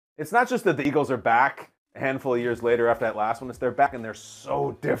It's not just that the Eagles are back a handful of years later after that last one. It's they're back and they're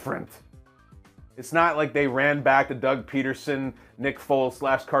so different. It's not like they ran back to Doug Peterson, Nick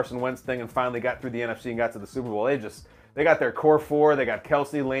Foles / Carson Wentz thing and finally got through the NFC and got to the Super Bowl. They got their core four. They got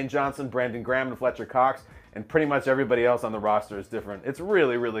Kelsey, Lane Johnson, Brandon Graham, and Fletcher Cox, and pretty much everybody else on the roster is different. It's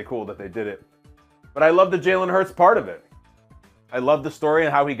really, really cool that they did it. But I love the Jalen Hurts part of it. I love the story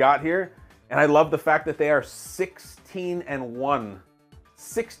and how he got here, and I love the fact that they are 16-1.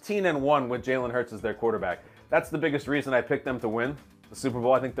 16-1 with Jalen Hurts as their quarterback. That's the biggest reason I picked them to win the Super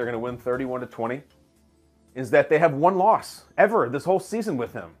Bowl. I think they're going to win 31-20. Is that they have one loss ever this whole season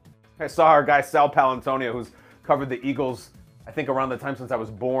with him. I saw our guy Sal Palantonio, who's covered the Eagles, I think around the time since I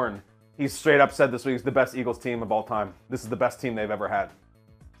was born. He's straight up said this week it's the best Eagles team of all time. This is the best team they've ever had.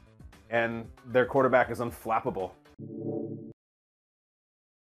 And their quarterback is unflappable.